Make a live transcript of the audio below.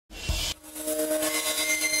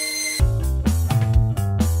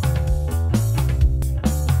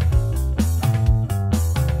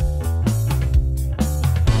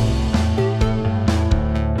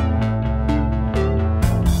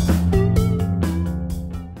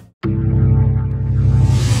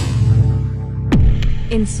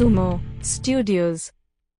in Sumo Studios.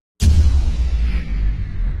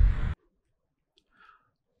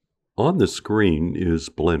 On the screen is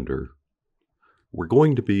Blender. We're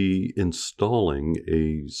going to be installing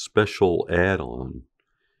a special add-on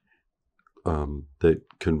that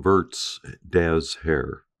converts DAZ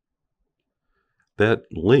hair. That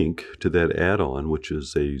link to that add-on, which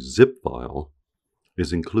is a zip file,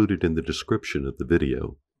 is included in the description of the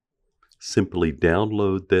video. Simply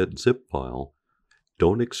download that zip file.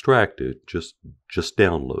 Don't extract it, just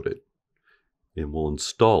download it. And we'll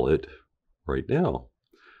install it right now.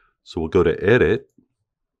 So we'll go to Edit,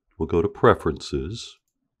 we'll go to Preferences.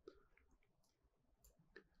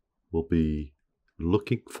 We'll be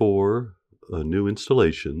looking for a new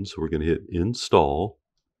installation, so we're going to hit Install,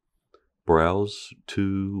 browse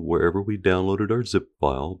to wherever we downloaded our zip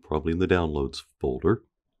file, probably in the Downloads folder.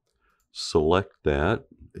 Select that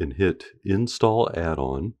and hit Install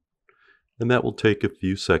Add-on, and that will take a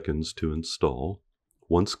few seconds to install.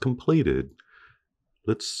 Once completed,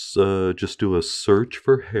 let's just do a search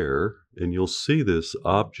for hair, and you'll see this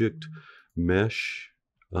object mesh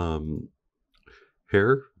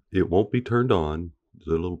hair. It won't be turned on.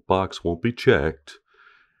 The little box won't be checked.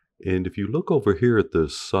 And if you look over here at the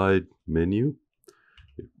side menu,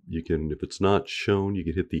 you can, if it's not shown, you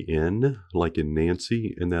can hit the N like in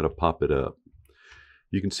Nancy, and that'll pop it up.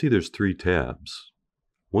 You can see there's 3 tabs.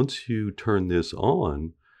 Once you turn this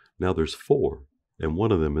on, now there's 4, and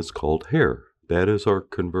one of them is called hair. That is our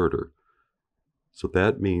converter. So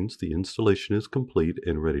that means the installation is complete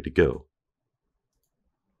and ready to go.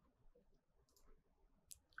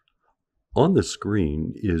 On the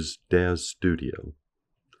screen is DAZ Studio.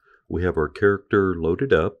 We have our character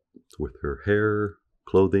loaded up with her hair,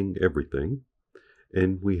 clothing, everything,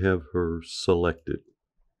 and we have her selected.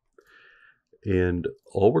 And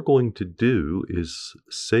all we're going to do is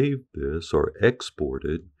save this or export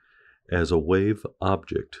it as a wave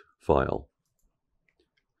object file.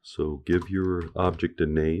 So give your object a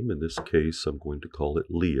name. In this case, I'm going to call it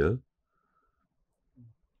Leah.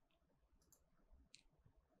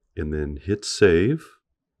 And then hit Save.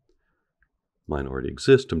 Mine already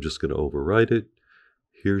exists. I'm just going to overwrite it.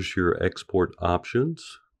 Here's your export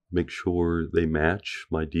options. Make sure they match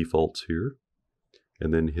my defaults here.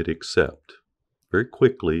 And then hit Accept. Very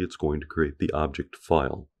quickly, it's going to create the object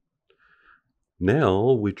file.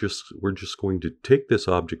 Now, we're just going to take this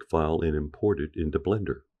object file and import it into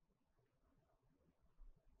Blender.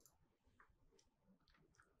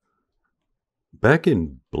 Back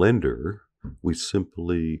in Blender, we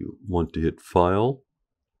simply want to hit File,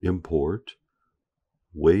 Import,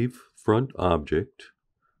 Wavefront Object,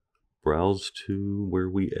 browse to where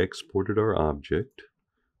we exported our object,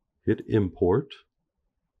 hit Import,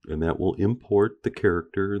 and that will import the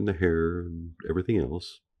character and the hair and everything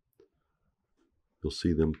else. You'll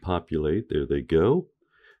see them populate. There they go.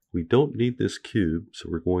 We don't need this cube, so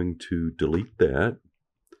we're going to delete that.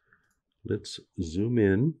 Let's zoom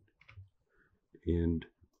in and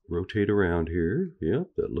rotate around here. Yep,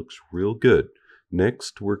 that looks real good.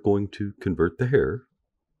 Next, we're going to convert the hair.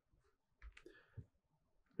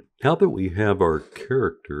 Now that we have our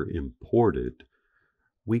character imported,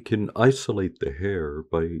 we can isolate the hair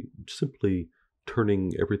by simply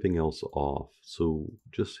turning everything else off. So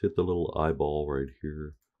just hit the little eyeball right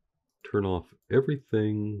here. Turn off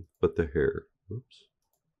everything but the hair. Oops.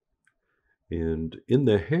 And in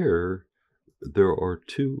the hair, there are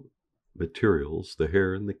 2 materials, the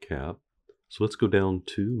hair and the cap. So let's go down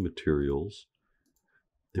to Materials,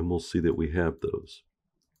 and we'll see that we have those.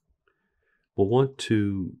 We'll want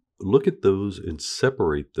to look at those and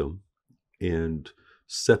separate them and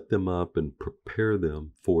set them up and prepare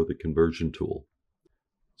them for the conversion tool.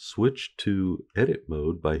 Switch to Edit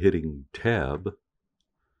mode by hitting Tab.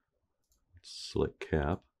 Select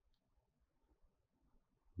Cap.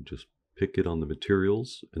 Just pick it on the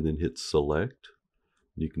materials and then hit Select.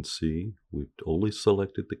 You can see we've only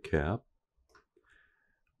selected the cap.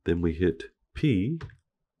 Then we hit P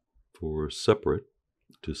for separate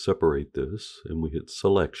to separate this, and we hit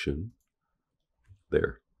Selection.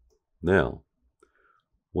 There. Now,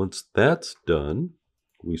 once that's done,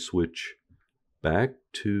 we switch back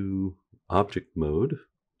to Object mode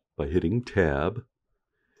by hitting Tab,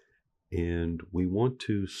 and we want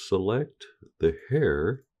to select the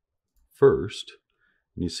hair first.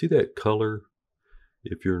 And you see that color?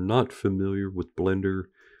 If you're not familiar with Blender,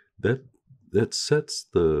 that sets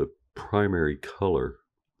the primary color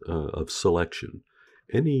of selection.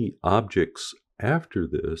 Any objects after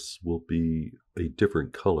this will be a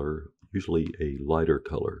different color, usually a lighter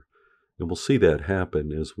color. And we'll see that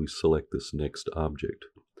happen as we select this next object.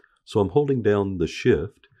 So I'm holding down the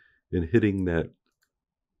Shift and hitting that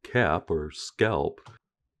cap or scalp.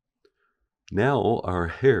 Now our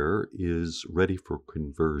hair is ready for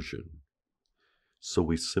conversion. So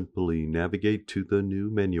we simply navigate to the new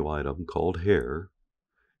menu item called Hair,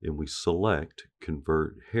 and we select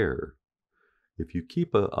Convert Hair. If you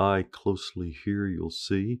keep an eye closely here, you'll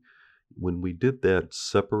see when we did that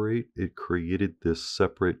separate, it created this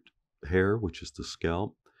separate hair, which is the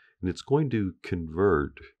scalp, and it's going to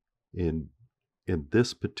convert in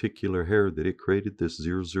this particular hair that it created, this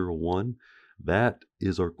 001, that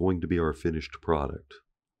is going to be our finished product.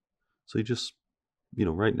 So you just,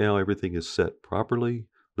 right now everything is set properly.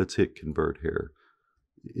 Let's hit Convert Hair.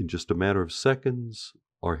 In just a matter of seconds,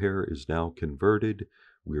 our hair is now converted.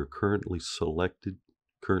 We are currently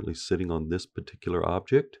sitting on this particular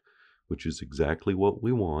object, which is exactly what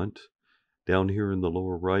we want. Down here in the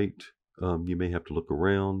lower right, you may have to look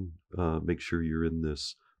around, make sure you're in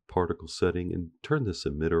this particle setting, and turn this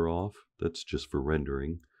emitter off. That's just for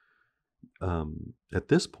rendering. At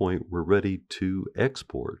this point, we're ready to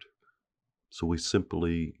export. So we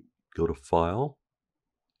simply go to File,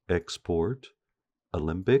 Export,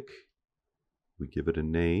 Alembic. We give it a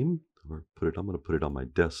name, or I'm going to put it on my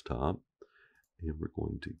desktop, and we're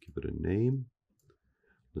going to give it a name.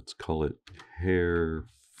 Let's call it Hair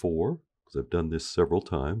 4, because I've done this several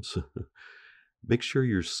times. Make sure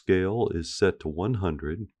your scale is set to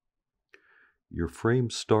 100. Your frame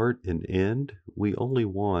start and end, we only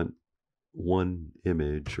want one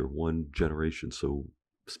image or one generation, so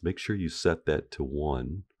make sure you set that to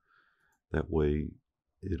 1. That way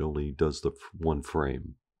it only does the one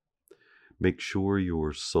frame. Make sure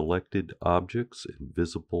your selected objects and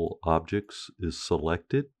visible objects is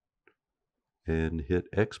selected and hit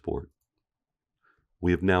export.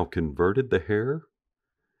 We have now converted the hair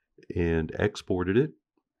and exported it,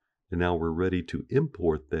 and now we're ready to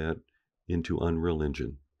import that into Unreal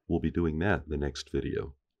Engine. We'll be doing that in the next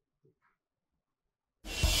video.